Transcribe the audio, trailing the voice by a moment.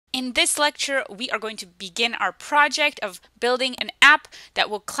In this lecture, we are going to begin our project of building an app that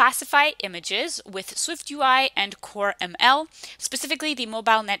will classify images with swiftui and CoreML, specifically the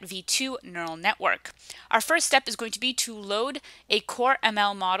MobileNet v2 neural network. Our first step is going to be to load a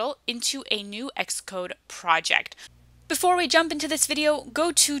CoreML model into a new Xcode project. Before we jump into this video,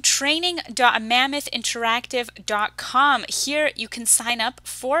 go to training.mammoethinteractive.com. Here you can sign up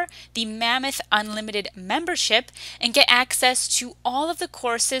for the Mammoth Unlimited membership and get access to all of the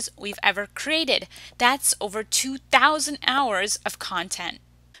courses we've ever created. That's over 2,000 hours of content.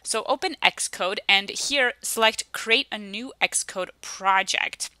 So open Xcode and here select Create a New Xcode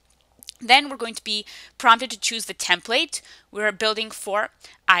Project. Then we're going to be prompted to choose the template. We're building for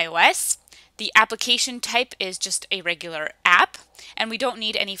iOS. The application type is just a regular app, and we don't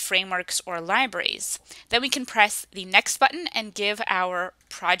need any frameworks or libraries. Then we can press the next button and give our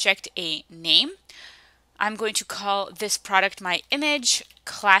project a name. I'm going to call this product my image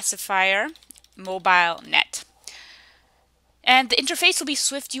classifier MobileNet. And the interface will be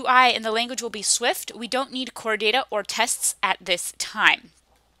swiftui and the language will be Swift. We don't need core data or tests at this time.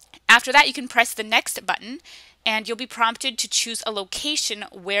 After that, you can press the next button and you'll be prompted to choose a location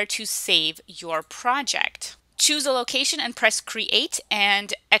where to save your project. Choose a location and press Create,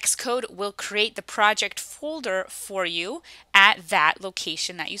 and Xcode will create the project folder for you at that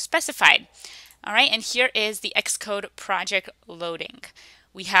location that you specified. All right, and here is the Xcode project loading.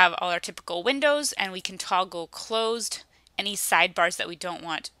 We have all our typical windows, and we can toggle closed any sidebars that we don't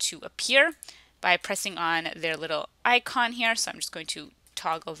want to appear by pressing on their little icon here. So I'm just going to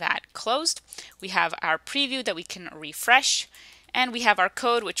toggle that closed. We have our preview that we can refresh, and we have our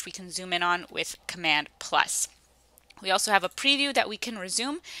code which we can zoom in on with Command+. We also have a preview that we can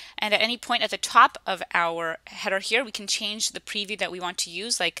resume, and at any point at the top of our header here we can change the preview that we want to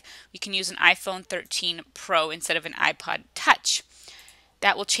use, like we can use an iPhone 13 Pro instead of an iPod Touch.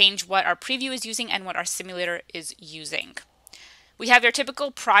 That will change what our preview is using and what our simulator is using. We have your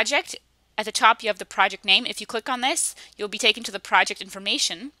typical project. At the top, you have the project name. If you click on this, you'll be taken to the project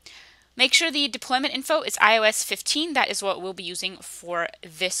information. Make sure the deployment info is iOS 15. That is what we'll be using for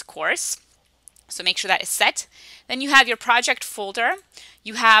this course. So make sure that is set. Then you have your project folder.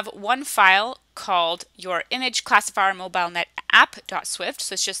 You have one file called your image classifier MobileNet app.swift.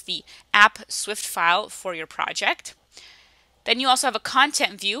 So it's just the app Swift file for your project. Then you also have a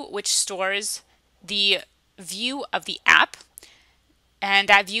content view, which stores the view of the app. And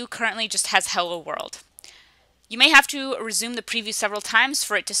that view currently just has Hello World. You may have to resume the preview several times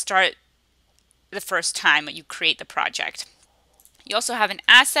for it to start the first time you create the project. You also have an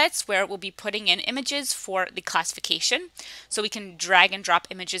assets where we'll be putting in images for the classification. So we can drag and drop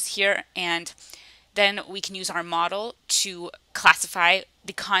images here, and then we can use our model to classify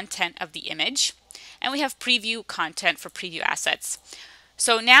the content of the image. And we have preview content for preview assets.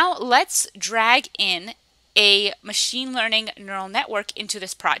 So now let's drag in a machine learning neural network into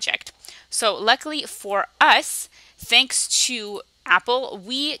this project. So luckily for us, thanks to Apple,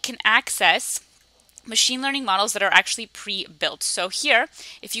 we can access machine learning models that are actually pre-built. So here,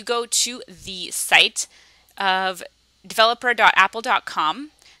 if you go to the site of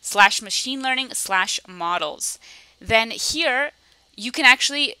developer.apple.com/machine learning/models, then here you can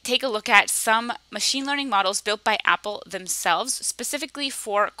actually take a look at some machine learning models built by Apple themselves, specifically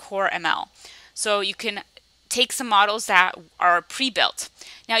for CoreML. So you can take some models that are pre-built.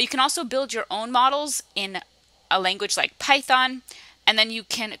 Now you can also build your own models in a language like Python, and then you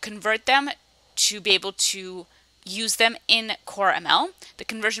can convert them to be able to use them in CoreML. The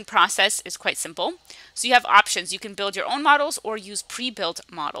conversion process is quite simple. So you have options. You can build your own models or use pre-built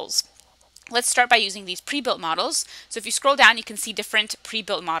models. Let's start by using these pre-built models. So if you scroll down, you can see different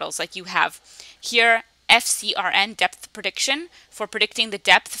pre-built models. Like you have here FCRN, depth prediction, for predicting the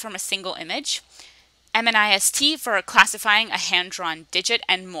depth from a single image. MNIST for classifying a hand-drawn digit,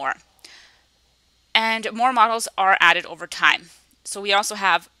 and more. And more models are added over time. So we also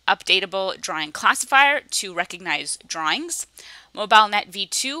have updatable drawing classifier to recognize drawings. MobileNet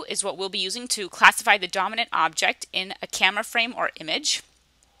v2 is what we'll be using to classify the dominant object in a camera frame or image.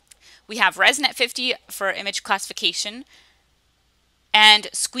 We have ResNet 50 for image classification and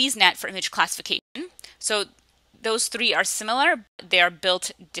SqueezeNet for image classification. So those three are similar, but they are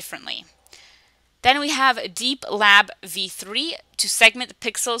built differently. Then we have DeepLab v3 to segment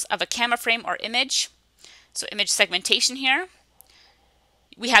the pixels of a camera frame or image. So image segmentation here.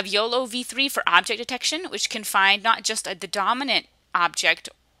 We have YOLO v3 for object detection, which can find not just the dominant object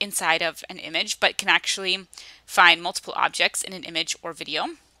inside of an image, but can actually find multiple objects in an image or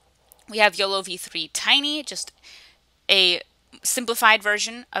video. We have YOLO v3 Tiny, just a simplified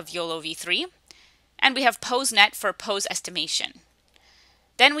version of YOLO v3. And we have PoseNet for pose estimation.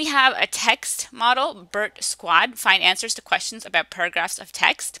 Then we have a text model, BERT Squad, find answers to questions about paragraphs of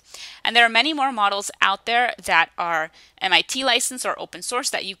text. And there are many more models out there that are MIT licensed or open source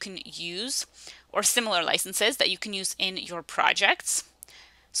that you can use, or similar licenses that you can use in your projects.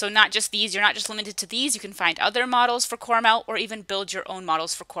 So not just these, you're not just limited to these, you can find other models for CoreML or even build your own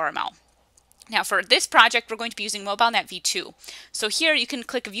models for CoreML. Now for this project, we're going to be using MobileNet v2. So here you can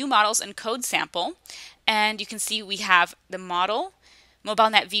click View Models and Code Sample, and you can see we have the model,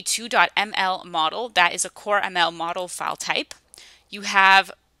 MobileNet v2.ml model. That is a CoreML model file type. You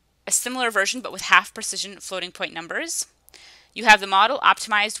have a similar version but with half precision floating point numbers. You have the model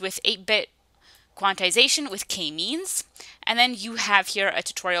optimized with 8-bit quantization with k-means. And then you have here a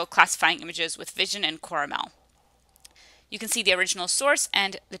tutorial classifying images with Vision and CoreML. You can see the original source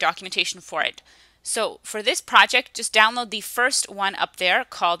and the documentation for it. So for this project, just download the first one up there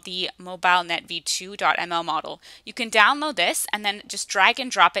called the MobileNet v2.ml model. You can download this and then just drag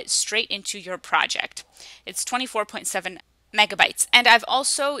and drop it straight into your project. It's 24.7 megabytes. And I've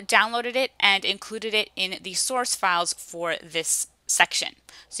also downloaded it and included it in the source files for this section.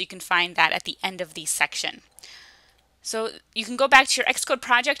 So you can find that at the end of the section. So you can go back to your Xcode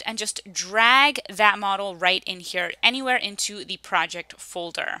project and just drag that model right in here, anywhere into the project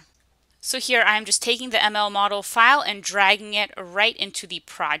folder. So here I'm just taking the ML model file and dragging it right into the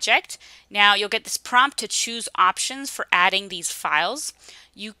project. Now you'll get this prompt to choose options for adding these files.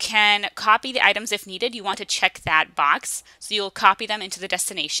 You can copy the items if needed. You want to check that box. So you'll copy them into the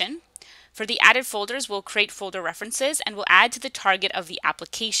destination. For the added folders, we'll create folder references and we'll add to the target of the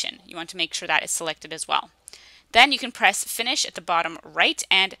application. You want to make sure that is selected as well. Then you can press finish at the bottom right,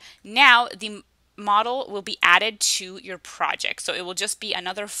 and now the model will be added to your project. So it will just be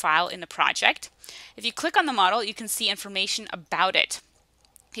another file in the project. If you click on the model, you can see information about it.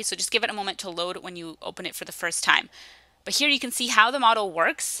 Okay, so just give it a moment to load when you open it for the first time. But here you can see how the model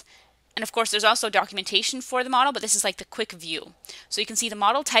works. And of course, there's also documentation for the model, but this is like the quick view. So you can see the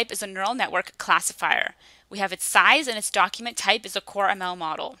model type is a neural network classifier. We have its size, and its document type is a CoreML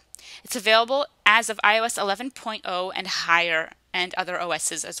model. It's available as of iOS 11.0 and higher, and other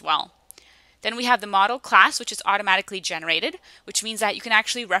OSs as well. Then we have the model class, which is automatically generated, which means that you can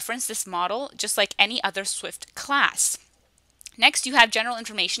actually reference this model just like any other Swift class. Next, you have general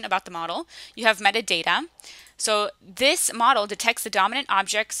information about the model. You have metadata. So this model detects the dominant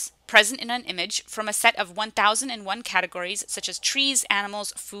objects present in an image from a set of 1001 categories such as trees,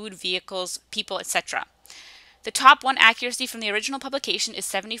 animals, food, vehicles, people, etc. The top one accuracy from the original publication is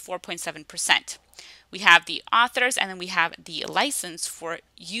 74.7%. We have the authors, and then we have the license for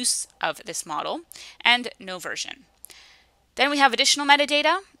use of this model, and no version. Then we have additional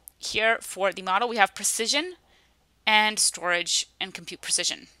metadata. Here for the model, we have precision and storage and compute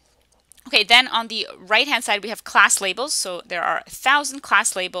precision. Okay, then on the right-hand side, we have class labels. So there are 1,000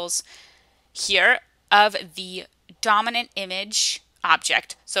 class labels here of the dominant image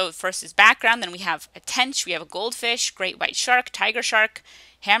object. So first is background, then we have a tench, we have a goldfish, great white shark, tiger shark,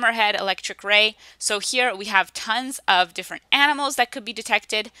 hammerhead, electric ray. So here we have tons of different animals that could be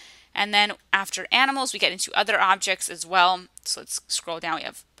detected. And then after animals, we get into other objects as well. So let's scroll down. We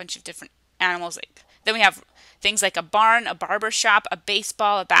have a bunch of different animals. Then we have things like a barn, a barber shop, a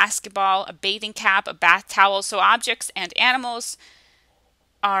baseball, a basketball, a bathing cap, a bath towel. So objects and animals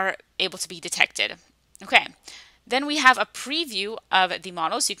are able to be detected. Okay. Then we have a preview of the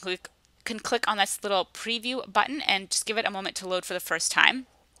model. So you can click on this little preview button and just give it a moment to load for the first time.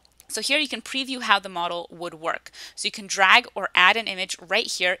 So here you can preview how the model would work. So you can drag or add an image right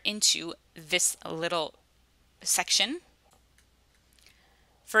here into this little section.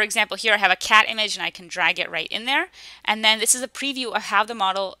 For example, here I have a cat image and I can drag it right in there. And then this is a preview of how the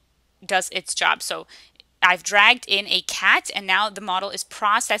model does its job. So I've dragged in a cat, and now the model is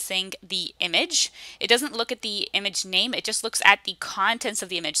processing the image. It doesn't look at the image name, it just looks at the contents of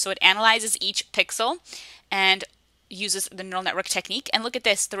the image. So it analyzes each pixel and uses the neural network technique. And look at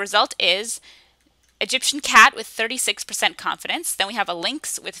this, the result is Egyptian cat with 36% confidence. Then we have a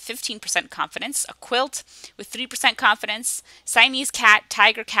lynx with 15% confidence, a quilt with 3% confidence, Siamese cat,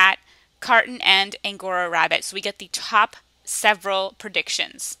 tiger cat, carton, and Angora rabbit. So we get the top several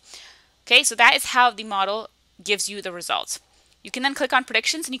predictions. Okay, so that is how the model gives you the results. You can then click on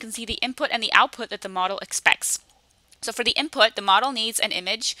predictions and you can see the input and the output that the model expects. So for the input, the model needs an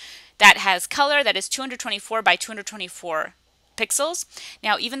image that has color that is 224 by 224 pixels.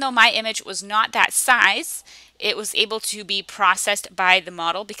 Now, even though my image was not that size, it was able to be processed by the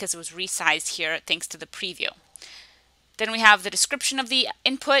model because it was resized here thanks to the preview. Then we have the description of the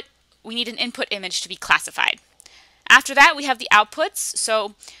input. We need an input image to be classified. After that, we have the outputs.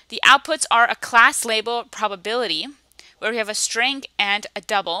 So the outputs are a class label probability, where we have a string and a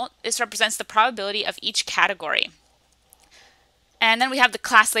double. This represents the probability of each category. And then we have the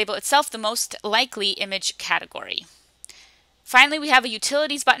class label itself, the most likely image category. Finally, we have a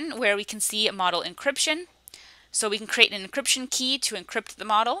utilities button where we can see model encryption. So we can create an encryption key to encrypt the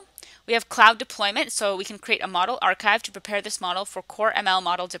model. We have cloud deployment, so we can create a model archive to prepare this model for CoreML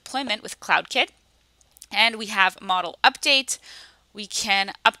model deployment with CloudKit. And we have model update. We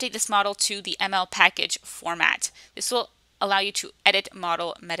can update this model to the ML package format. This will allow you to edit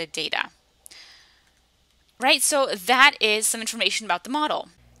model metadata. Right, so that is some information about the model.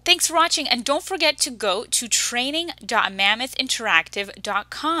 Thanks for watching, and don't forget to go to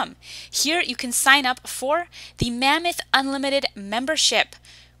training.mammoth.interactive.com. Here you can sign up for the Mammoth Unlimited membership,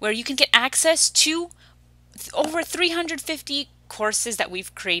 where you can get access to over 350 courses that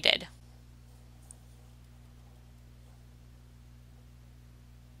we've created.